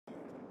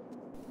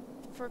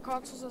for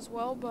consoles as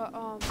well, but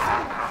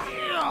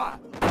like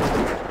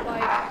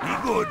Be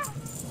good.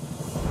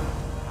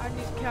 I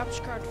need a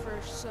capture card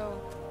first,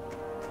 so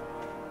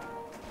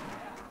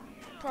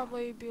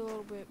probably be a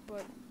little bit,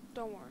 but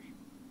don't worry.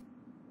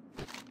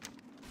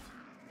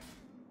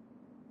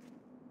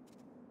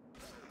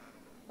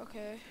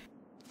 Okay.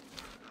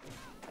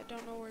 I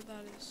don't know where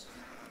that is.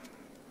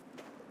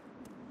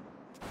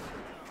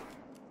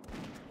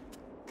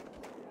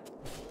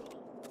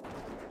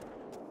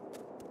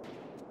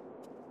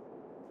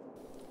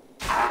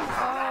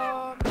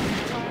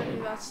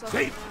 That stuff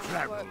Safe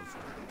now, travels.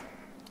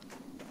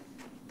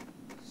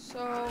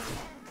 So,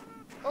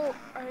 oh,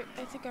 I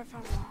think I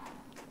found one.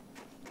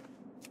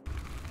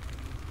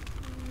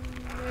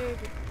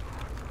 Maybe.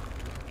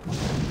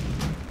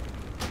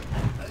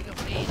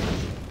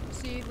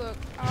 See, look,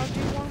 I'll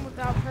do one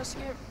without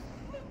pressing it.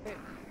 Wait.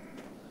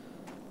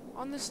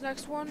 On this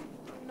next one,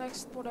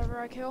 next whatever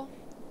I kill,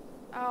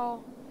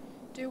 I'll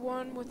do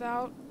one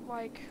without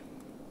like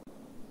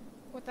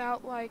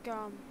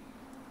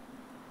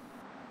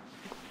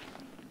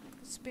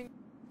spin.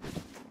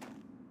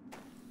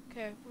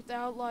 Okay,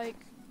 without like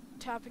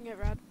tapping it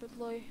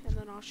rapidly, and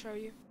then I'll show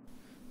you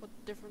what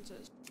the difference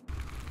is.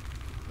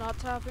 Not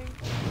tapping,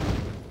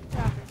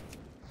 tapping,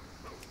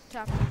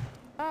 tapping.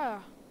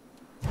 Ah,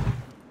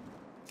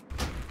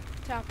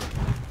 tapping.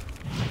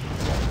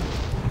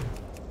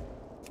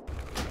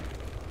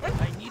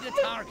 I need a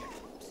target.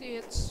 See,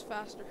 it's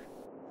faster.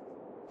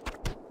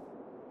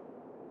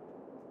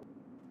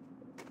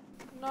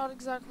 Not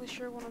exactly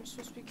sure what I'm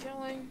supposed to be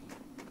killing.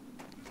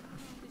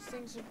 These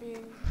things are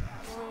being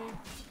annoying.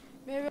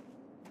 Maybe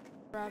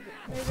rabbit.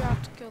 Maybe I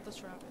have to kill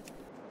this rabbit.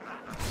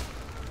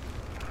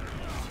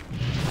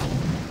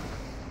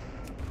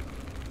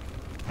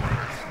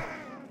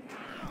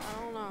 I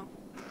don't know.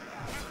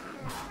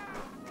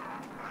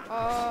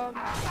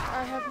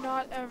 I have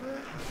not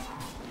ever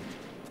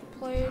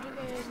played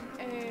in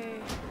a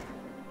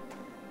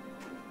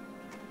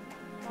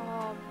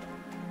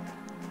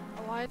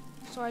alliance,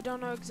 so I don't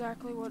know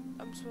exactly what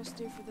I'm supposed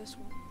to do for this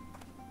one.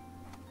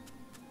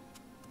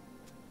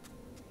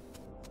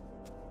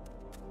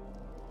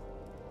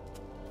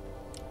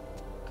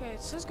 Okay,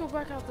 it says go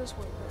back out this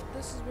way, but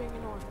this is being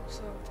annoying,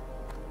 so.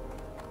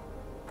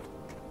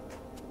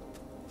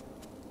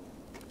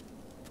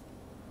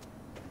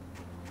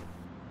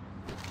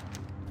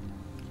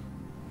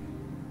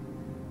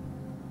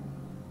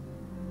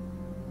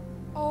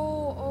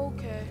 Oh,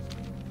 okay.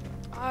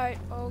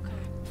 Okay.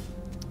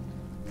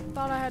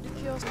 Thought I had to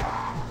kill something.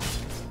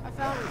 I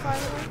found it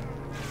finally.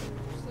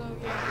 So,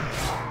 yeah.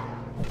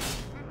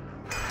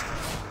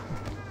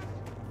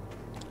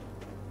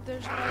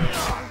 There's another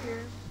one over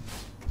here.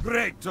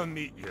 Great to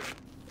meet you.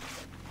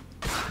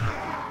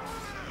 Are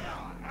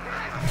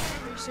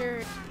you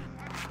serious?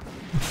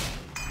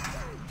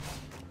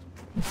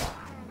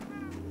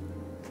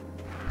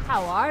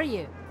 How are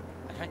you?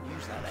 I can't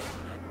use that item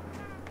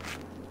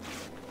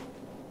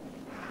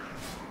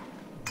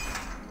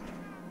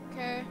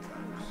Okay,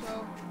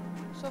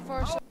 so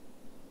far so.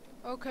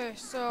 Okay,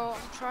 so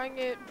I'm trying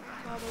it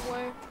the other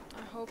way.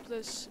 I hope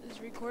this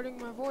is recording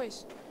my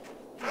voice.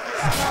 If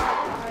it's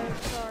not, I am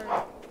sorry.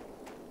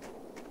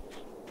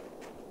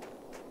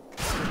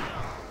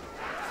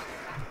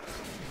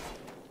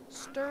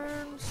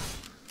 Sterns.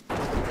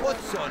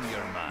 What's on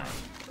your mind?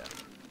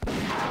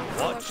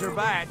 Watch your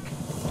back.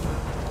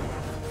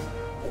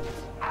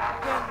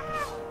 Again,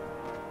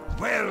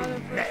 Well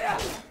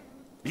met.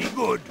 Be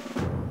good.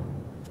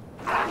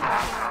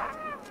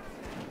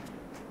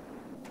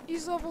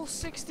 he's level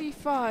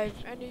 65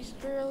 and he's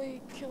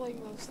barely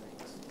killing those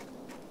things.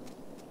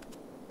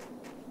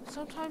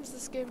 Sometimes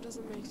this game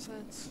doesn't make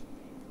sense.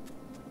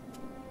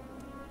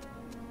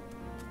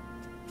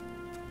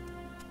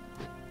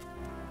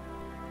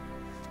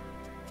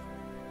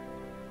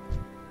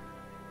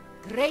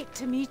 Great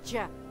to meet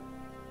ya.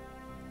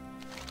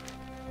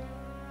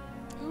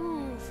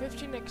 Ooh,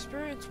 15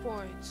 experience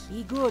points.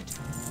 Be good.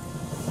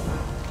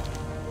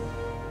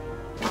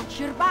 Watch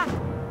your back.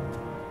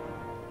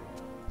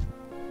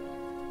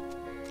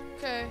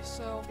 Okay,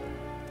 so.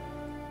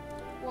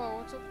 Whoa,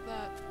 what's up with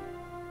that?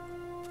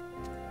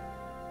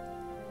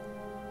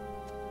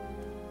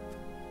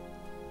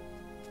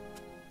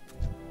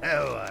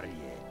 How are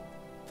you?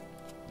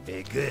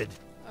 Be good.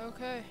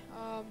 Okay,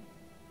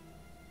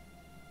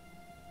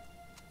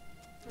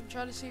 I'm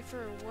trying to see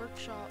for a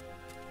workshop.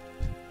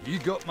 You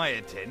got my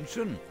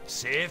attention.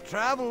 Safe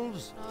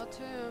travels. Not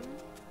him.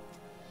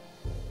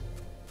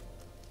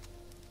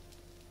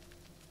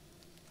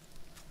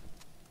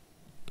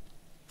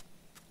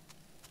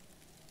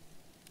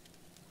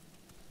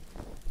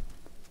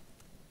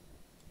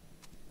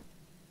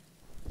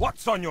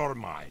 What's on your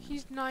mind?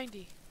 He's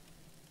 90.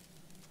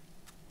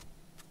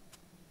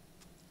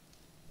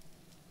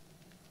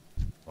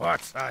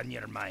 What's on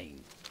your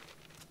mind?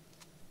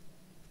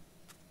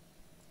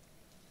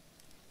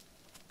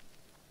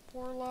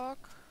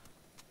 Warlock.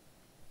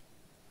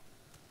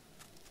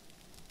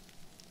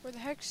 Where the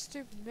heck's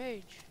stupid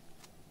mage?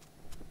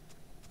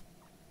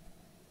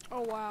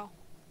 Oh wow.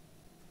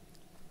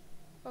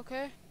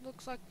 Okay,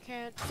 looks like I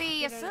can't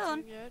See you get soon.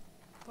 anything yet,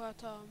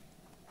 but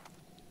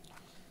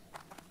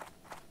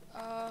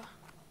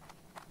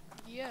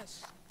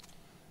yes.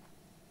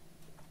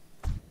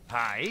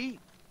 Hi.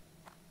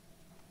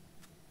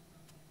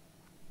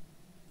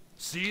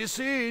 See you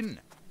soon.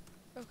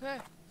 Okay,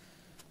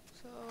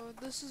 so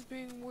this is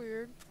being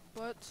weird,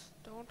 but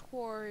don't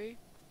worry.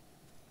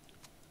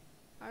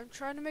 I'm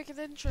trying to make it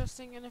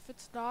interesting, and if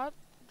it's not,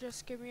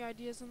 just give me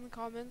ideas in the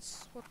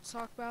comments what to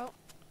talk about,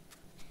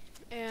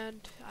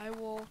 and I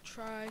will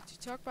try to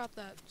talk about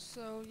that.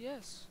 So,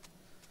 yes.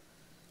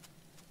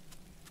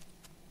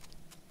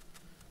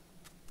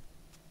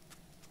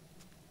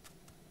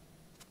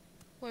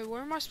 Wait,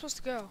 where am I supposed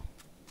to go?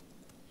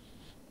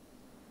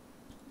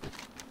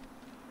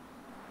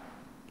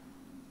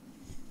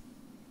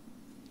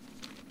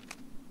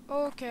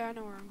 Okay, I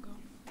know where I'm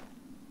going.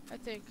 I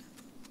think.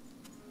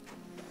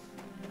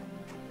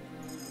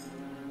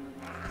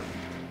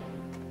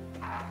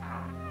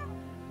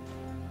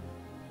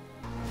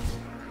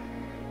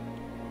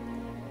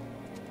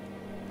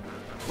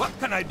 What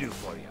can I do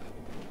for you?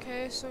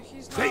 Okay, so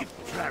he's not Safe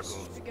where I'm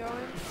supposed travels. to be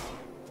going.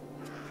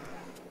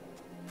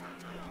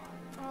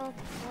 Oh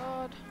my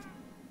god.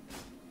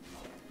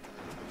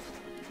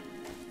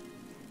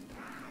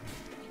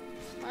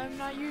 I'm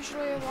not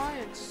usually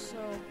Alliance, so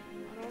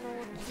I don't know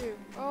what to do.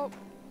 Oh,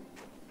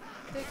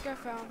 I think I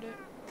found it.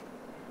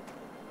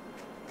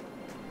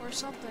 Or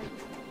something.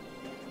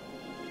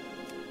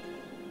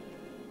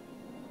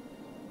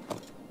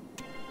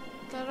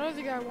 That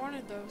other guy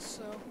wanted those,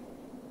 so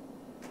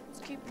let's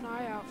keep an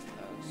eye out for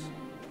those.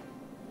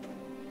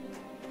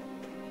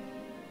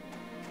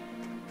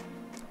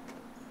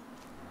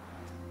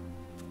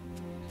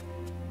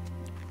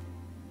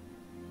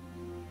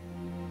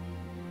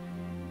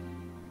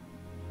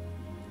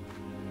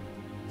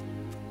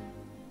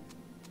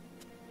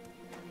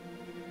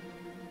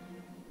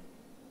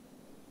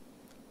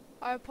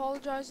 I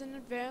apologize in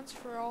advance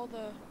for all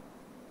the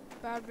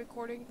bad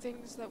recording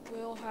things that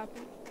will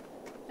happen,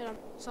 and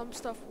some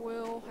stuff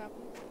will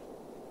happen.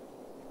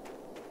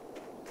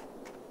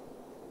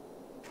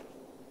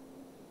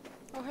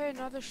 Oh hey,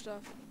 another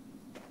stuff.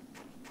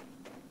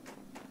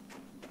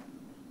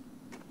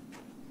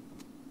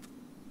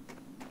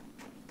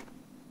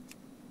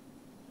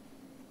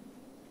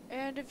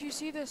 And if you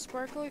see the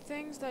sparkly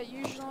things, that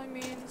usually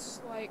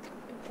means, like,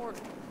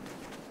 important.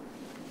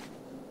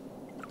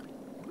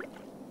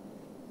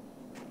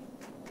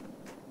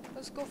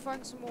 Let's go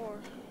find some more.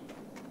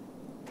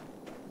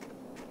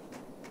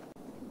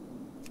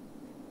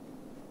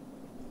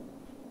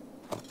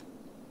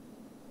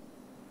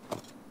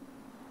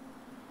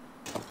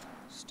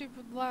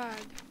 Stupid lag.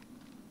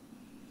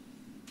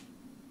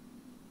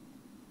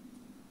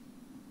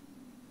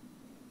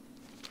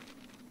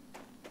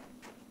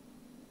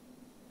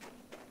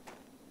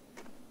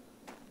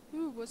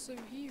 Ooh, what's over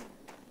here?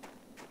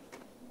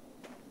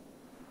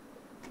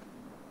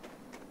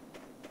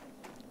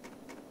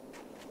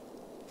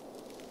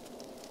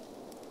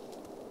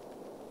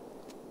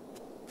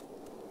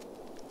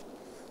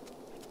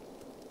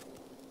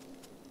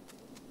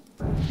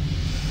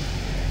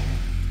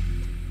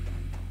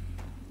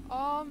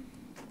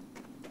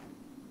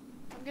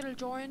 I'm gonna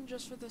join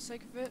just for the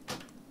sake of it.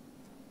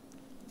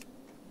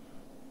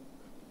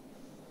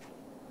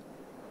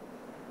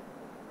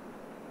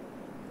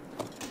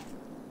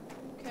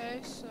 Okay,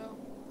 so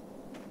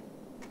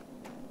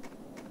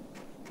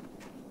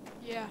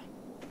yeah.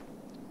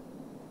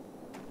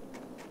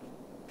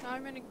 Now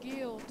I'm in a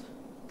guild.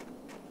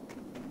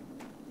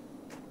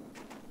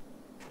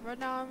 Right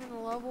now I'm in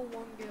a level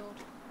 1 guild.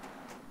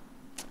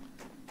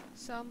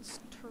 Sounds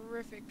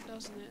terrific,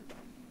 doesn't it?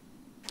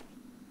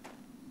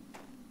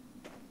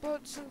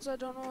 But since I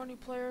don't know any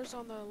players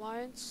on the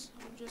Alliance,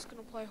 I'm just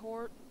gonna play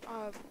Horde.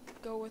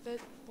 Go with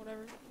it,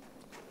 whatever.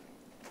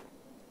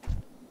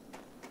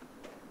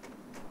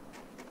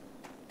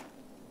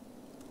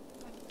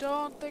 I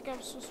don't think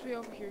I'm supposed to be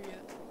over here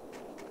yet.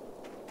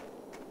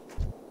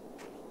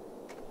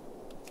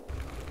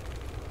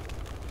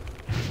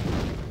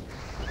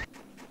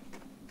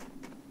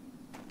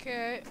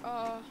 Okay,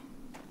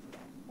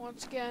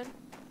 once again,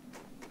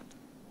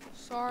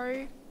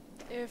 sorry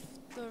if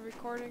the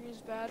recording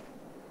is bad.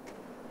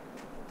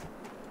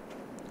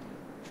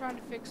 I'm trying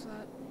to fix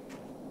that.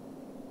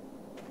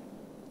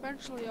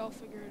 Eventually I'll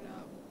figure it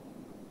out.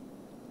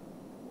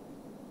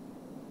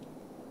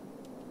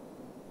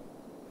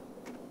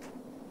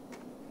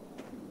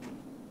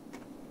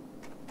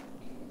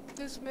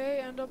 This may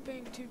end up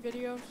being 2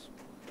 videos.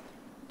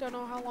 Don't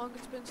know how long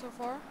it's been so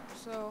far,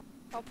 so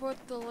I'll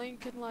put the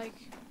link in,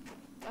 like,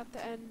 at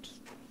the end.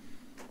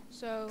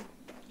 So,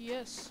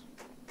 yes.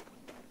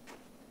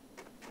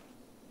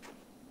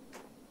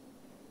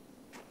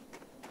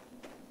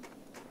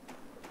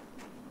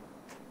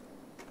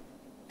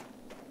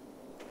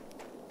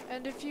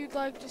 And if you'd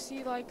like to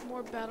see, like,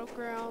 more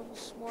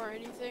battlegrounds, more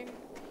anything,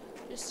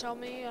 just tell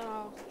me and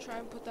I'll try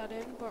and put that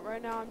in. But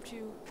right now I'm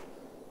too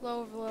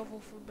low of a level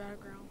for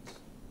battlegrounds.